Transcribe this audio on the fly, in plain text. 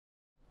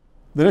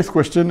The next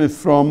question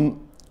is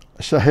from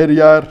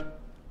Shahryar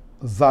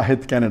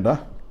Zahid,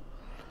 Canada.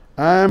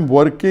 I am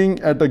working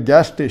at a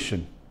gas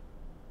station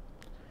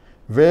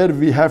where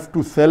we have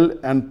to sell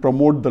and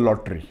promote the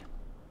lottery.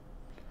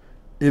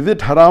 Is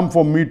it haram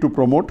for me to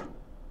promote?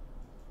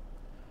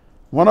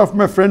 One of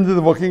my friends is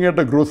working at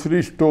a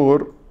grocery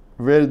store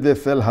where they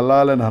sell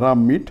halal and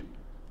haram meat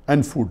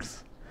and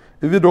foods.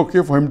 Is it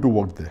okay for him to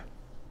work there?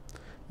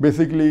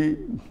 Basically,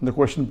 the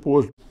question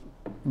posed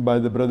by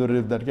the brother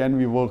is that can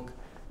we work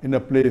in a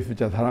place which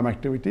has haram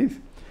activities?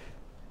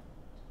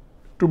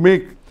 To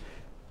make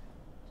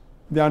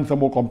the answer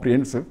more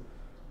comprehensive,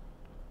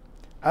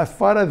 as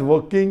far as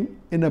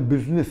working in a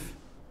business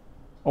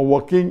or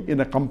working in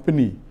a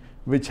company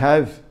which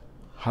has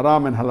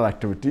haram and halal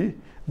activity,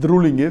 the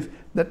ruling is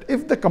that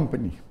if the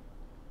company,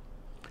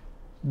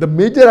 the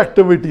major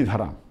activity is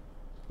haram,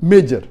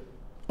 major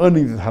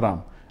earnings is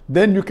haram,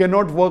 then you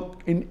cannot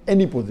work in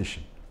any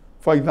position.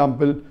 For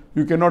example,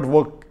 you cannot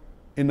work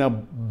in a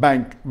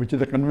bank which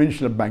is a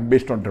conventional bank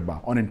based on riba,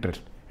 on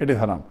interest. It is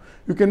haram.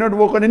 You cannot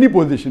work on any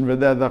position,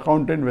 whether as an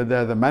accountant, whether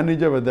as a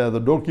manager, whether as a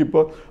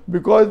doorkeeper,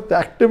 because the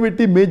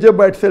activity major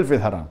by itself is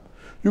haram.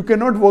 You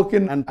cannot work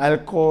in an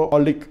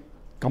alcoholic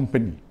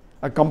company,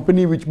 a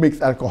company which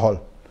makes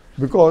alcohol,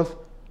 because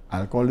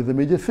alcohol is a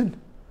major sin.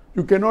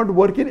 You cannot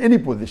work in any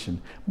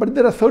position. But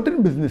there are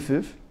certain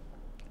businesses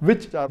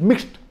which are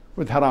mixed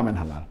with haram and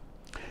halal.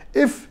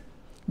 If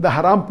the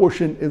haram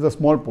portion is a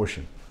small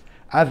portion,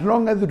 as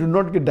long as you do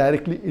not get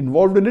directly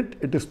involved in it,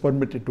 it is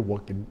permitted to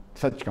work in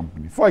such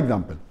companies. For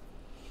example,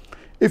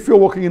 if you're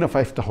working in a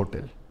 5-star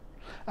hotel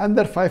and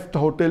that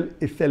 5-star hotel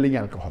is selling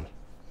alcohol,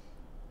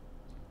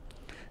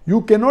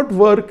 you cannot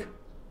work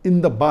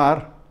in the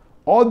bar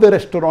or the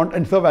restaurant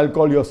and serve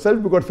alcohol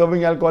yourself, because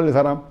serving alcohol is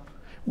haram.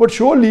 But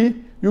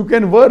surely you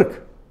can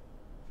work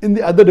in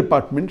the other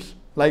departments,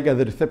 like as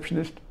a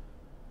receptionist,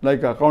 like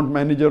an account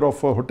manager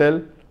of a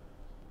hotel,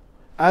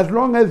 as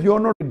long as you are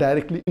not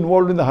directly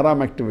involved in the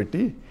haram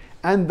activity,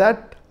 and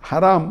that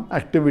haram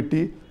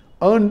activity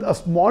earns a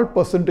small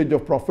percentage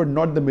of profit,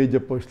 not the major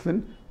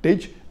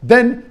percentage,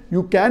 then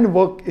you can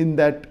work in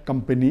that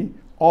company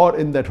or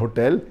in that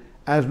hotel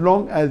as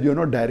long as you are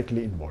not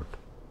directly involved.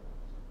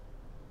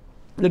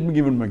 Let me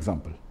give you an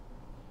example.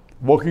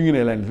 Working in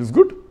airlines is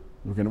good.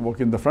 You can work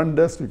in the front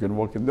desk, you can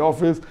work in the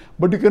office,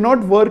 but you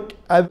cannot work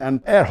as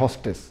an air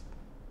hostess,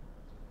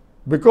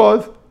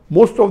 because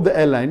most of the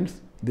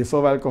airlines, they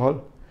serve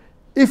alcohol.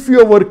 If you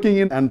are working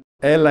in an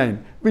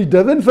airline which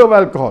doesn't serve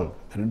alcohol,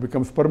 then it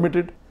becomes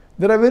permitted.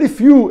 There are very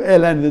few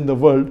airlines in the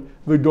world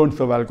which don't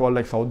serve alcohol,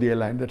 like Saudi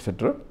Airlines,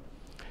 etc.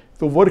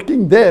 So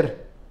working there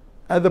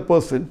as a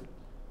person,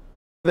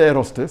 the air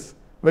hostess,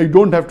 where you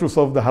don't have to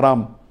serve the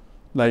haram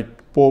like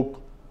pork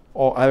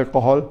or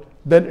alcohol,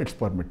 then it's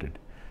permitted.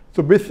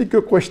 So basic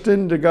your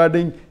question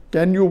regarding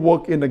can you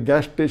work in a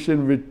gas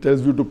station which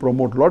tells you to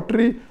promote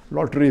lottery?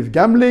 Lottery is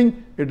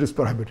gambling, it is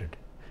prohibited.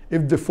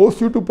 If they force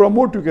you to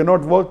promote, you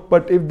cannot work,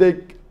 but if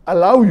they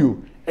allow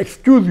you,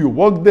 excuse you,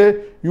 work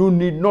there, you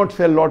need not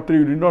sell lottery,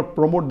 you need not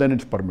promote, then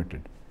it's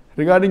permitted.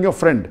 Regarding your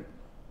friend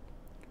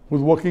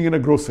who's working in a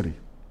grocery,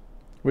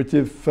 which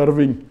is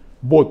serving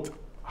both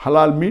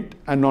halal meat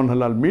and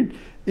non-halal meat,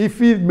 if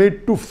he is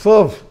made to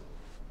serve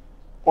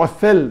or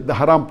sell the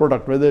haram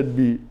product, whether it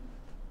be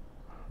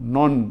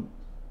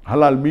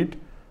non-halal meat,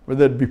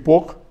 whether it be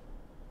pork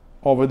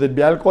or whether it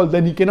be alcohol,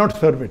 then he cannot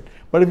serve it.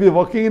 But if he is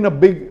working in a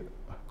big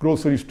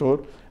grocery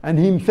store and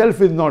he himself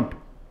is not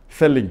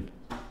selling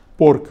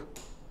pork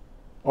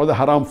or the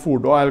haram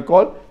food or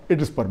alcohol,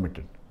 it is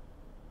permitted.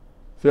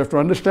 So you have to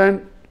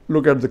understand,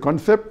 look at the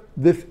concept.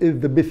 This is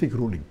the basic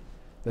ruling,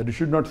 that you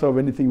should not serve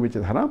anything which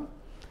is haram,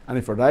 and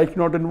if you're directly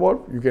not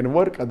involved, you can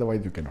work,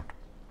 otherwise you cannot.